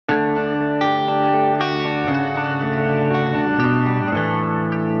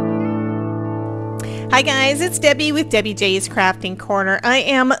Hi guys, it's Debbie with Debbie J's Crafting Corner. I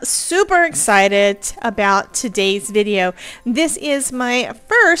am super excited about today's video. This is my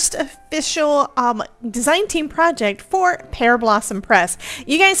first official design team project for Pear Blossom Press.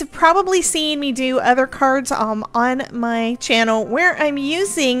 You guys have probably seen me do other cards on my channel where I'm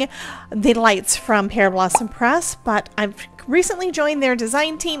using the lights from Pear Blossom Press, but I've recently joined their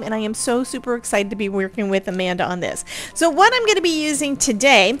design team and I am so super excited to be working with Amanda on this. So what I'm going to be using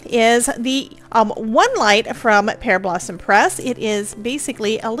today is the one light from Pear Blossom Press. It is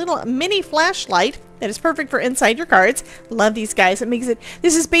basically a little mini flashlight that is perfect for inside your cards. Love these guys.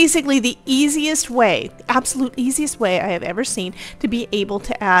 This is basically the easiest way, the absolute easiest way I have ever seen to be able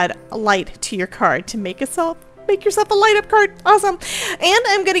to add a light to your card to make yourself a light up card. Awesome. And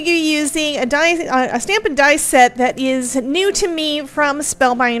I'm going to be using a stamp and die set that is new to me from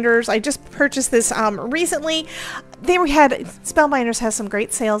Spellbinders. I just purchased this recently. Spellbinders has some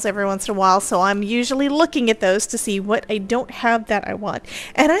great sales every once in a while, so I'm usually looking at those to see what I don't have that I want.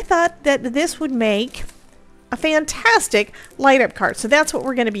 And I thought that this would make a fantastic light up card. So that's what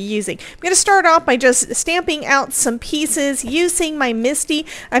we're going to be using. I'm going to start off by just stamping out some pieces using my Misty.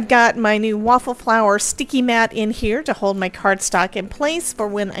 I've got my new waffle flower sticky mat in here to hold my cardstock in place for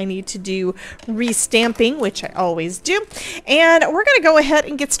when I need to do restamping, which I always do. And we're going to go ahead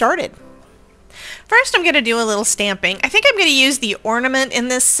and get started. First, I'm going to do a little stamping. I think I'm going to use the ornament in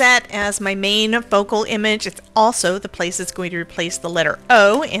this set as my main focal image. It's also the place that's going to replace the letter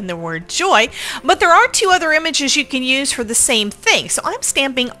O in the word joy. But there are two other images you can use for the same thing. So I'm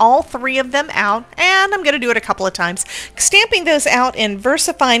stamping all three of them out, and I'm going to do it a couple of times. Stamping those out in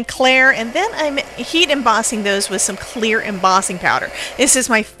VersaFine Clair, and then I'm heat embossing those with some clear embossing powder. This is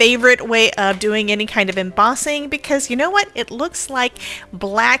my favorite way of doing any kind of embossing because you know what? It looks like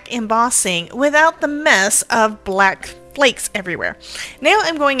black embossing without the mess of black flakes everywhere. Now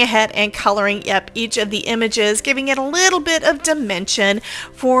I'm going ahead and coloring up each of the images, giving it a little bit of dimension.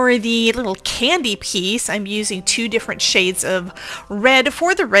 For the little candy piece, I'm using two different shades of red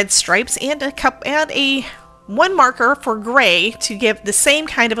for the red stripes and one marker for gray to give the same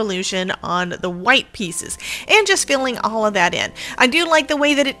kind of illusion on the white pieces, and just filling all of that in. I do like the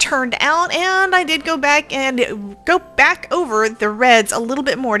way that it turned out, and I did go back over the reds a little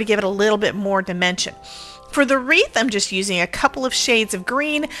bit more to give it a little bit more dimension. For the wreath, I'm just using a couple of shades of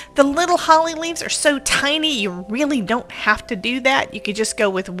green. The little holly leaves are so tiny, you really don't have to do that. You could just go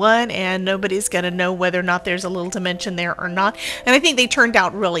with one and nobody's going to know whether or not there's a little dimension there or not. And I think they turned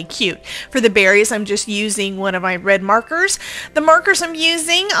out really cute. For the berries, I'm just using one of my red markers. The markers I'm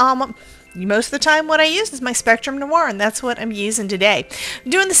using, most of the time what I use is my Spectrum Noir, and that's what I'm using today.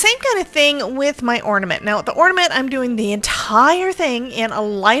 I'm doing the same kind of thing with my ornament. Now the ornament, I'm doing the entire thing in a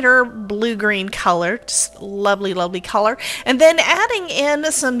lighter blue-green color, just lovely, lovely color, and then adding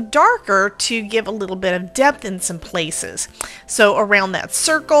in some darker to give a little bit of depth in some places. So around that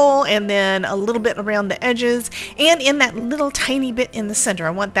circle, and then a little bit around the edges, and in that little tiny bit in the center.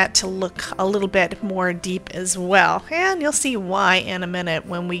 I want that to look a little bit more deep as well, and you'll see why in a minute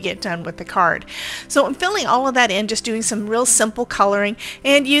when we get done with the card. So I'm filling all of that in, just doing some real simple coloring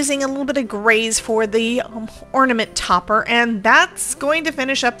and using a little bit of grays for the ornament topper, and that's going to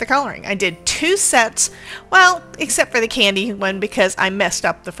finish up the coloring. I did two sets, well, except for the candy one because I messed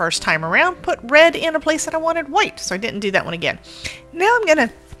up the first time around, put red in a place that I wanted white, so I didn't do that one again. Now I'm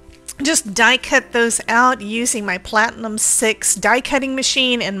gonna just die cut those out using my Platinum 6 die cutting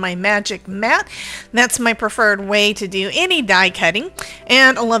machine and my Magic Mat. That's my preferred way to do any die cutting,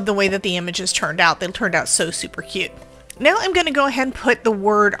 and I love the way that the images turned out. They turned out so super cute. Now I'm going to go ahead and put the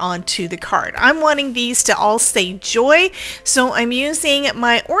word onto the card. I'm wanting these to all say joy, so I'm using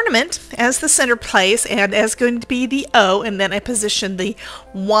my ornament as the center place and as going to be the O, and then I position the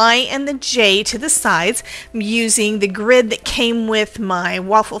Y and the J to the sides. I'm using the grid that came with my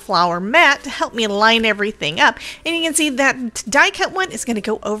waffle flower mat to help me line everything up, and you can see that die cut one is going to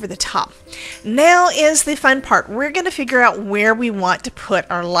go over the top. Now is the fun part. We're going to figure out where we want to put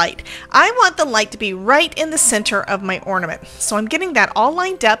our light. I want the light to be right in the center of my ornament. So I'm getting that all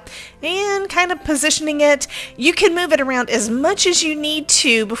lined up and kind of positioning it. You can move it around as much as you need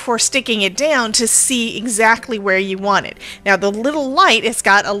to before sticking it down to see exactly where you want it. Now the little light, it's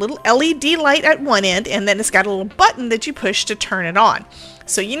got a little LED light at one end, and then it's got a little button that you push to turn it on.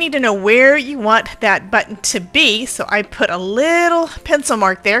 So you need to know where you want that button to be. So I put a little pencil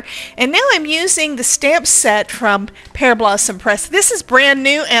mark there. And now I'm using the stamp set from Pear Blossom Press. This is brand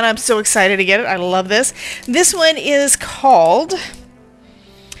new and I'm so excited to get it. I love this. This one is called,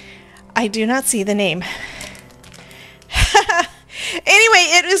 I do not see the name. Anyway,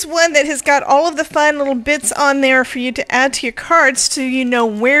 it is one that has got all of the fun little bits on there for you to add to your cards so you know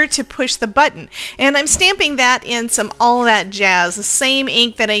where to push the button. And I'm stamping that in some All That Jazz, the same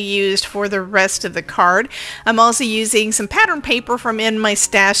ink that I used for the rest of the card. I'm also using some pattern paper from in my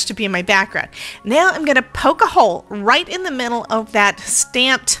stash to be in my background. Now I'm going to poke a hole right in the middle of that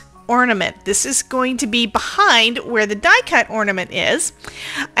stamped ornament. This is going to be behind where the die cut ornament is,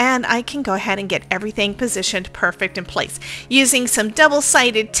 and I can go ahead and get everything positioned perfect in place using some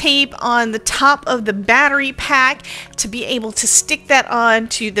double-sided tape on the top of the battery pack to be able to stick that on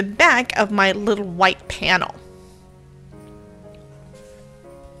to the back of my little white panel.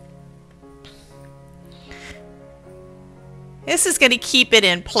 This is going to keep it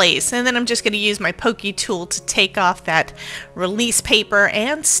in place, and then I'm just going to use my pokey tool to take off that release paper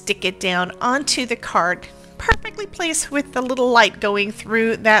and stick it down onto the card, perfectly placed with the little light going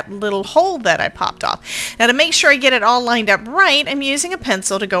through that little hole that I popped off. Now, to make sure I get it all lined up right, I'm using a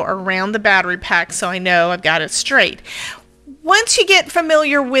pencil to go around the battery pack so I know I've got it straight. Once you get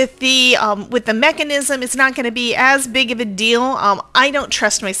familiar with the mechanism, it's not going to be as big of a deal. I don't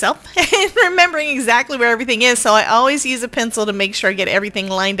trust myself in remembering exactly where everything is, so I always use a pencil to make sure I get everything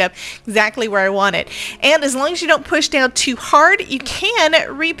lined up exactly where I want it. And as long as you don't push down too hard, you can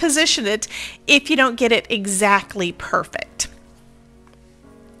reposition it if you don't get it exactly perfect.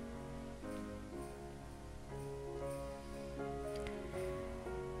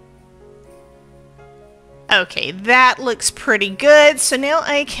 Okay, that looks pretty good. So now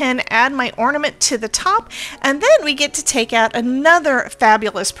I can add my ornament to the top, and then we get to take out another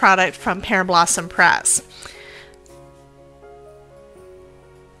fabulous product from Pear Blossom Press.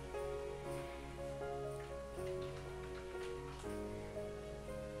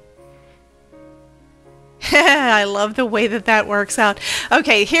 I love the way that works out.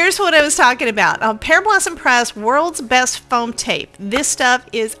 Okay, here's what I was talking about. Pear Blossom Press, world's best foam tape. This stuff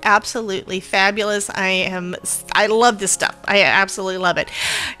is absolutely fabulous. I love this stuff. I absolutely love it.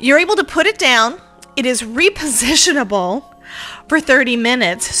 You're able to put it down. It is repositionable for 30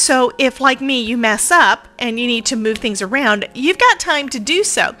 minutes. So if, like me, you mess up and you need to move things around, you've got time to do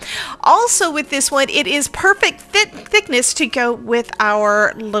so. Also with this one, it is perfect thickness to go with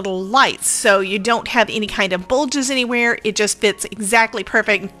our little lights. So you don't have any kind of bulges anywhere. It just fits exactly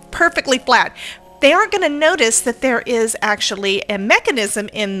perfectly flat. They aren't going to notice that there is actually a mechanism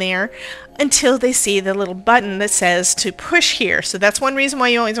in there until they see the little button that says to push here. So that's one reason why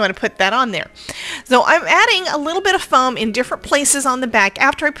you always want to put that on there. So I'm adding a little bit of foam in different places on the back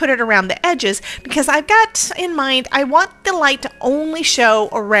after I put it around the edges, because I've got in mind I want the light to only show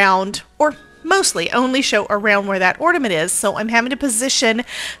around, or mostly only show around where that ornament is. So I'm having to position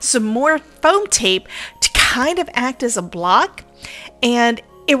some more foam tape to kind of act as a block, and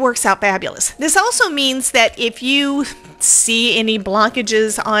it works out fabulous. This also means that if you see any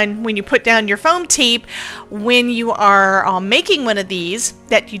blockages on when you put down your foam tape when you are making one of these,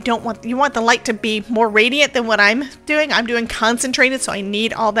 that you want the light to be more radiant than what I'm doing. I'm doing concentrated, so I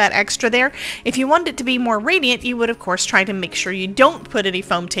need all that extra there. If you wanted it to be more radiant, you would of course try to make sure you don't put any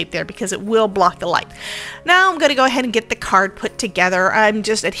foam tape there, because it will block the light. Now I'm going to go ahead and get the card put together. I'm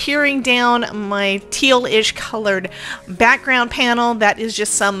just adhering down my teal-ish colored background panel. That is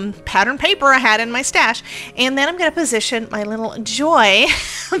just some pattern paper I had in my stash, and then I'm going to position my little Joy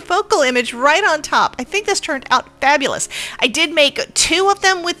focal image right on top. I think this turned out fabulous. I did make 2 of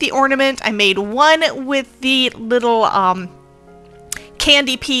them with the ornament. I made 1 with the little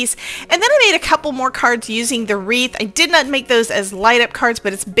candy piece, and then I made a couple more cards using the wreath. I did not make those as light up cards,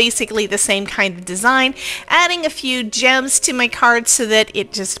 but it's basically the same kind of design, adding a few gems to my cards so that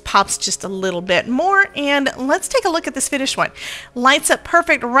it just pops just a little bit more. And let's take a look at this finished one. Lights up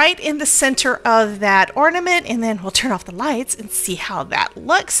perfect right in the center of that ornament, and then we'll turn off the lights and see how that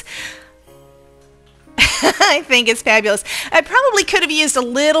looks. I think it's fabulous. I probably could have used a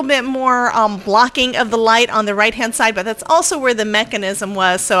little bit more blocking of the light on the right hand side, but that's also where the mechanism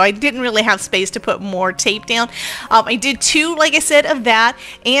was, so I didn't really have space to put more tape down. I did 2, like I said, of that,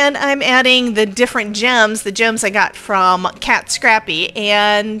 and I'm adding the different gems, the gems I got from Cat Scrappy,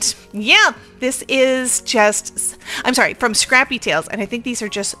 and yeah, this is just, I'm sorry, from Scrappy Tales, and I think these are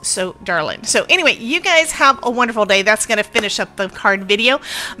just so darling. So anyway, you guys have a wonderful day. That's going to finish up the card video.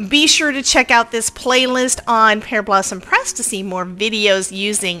 Be sure to check out this playlist on Pear Blossom Press to see more videos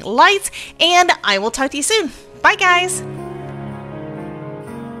using lights, and I will talk to you soon. Bye, guys.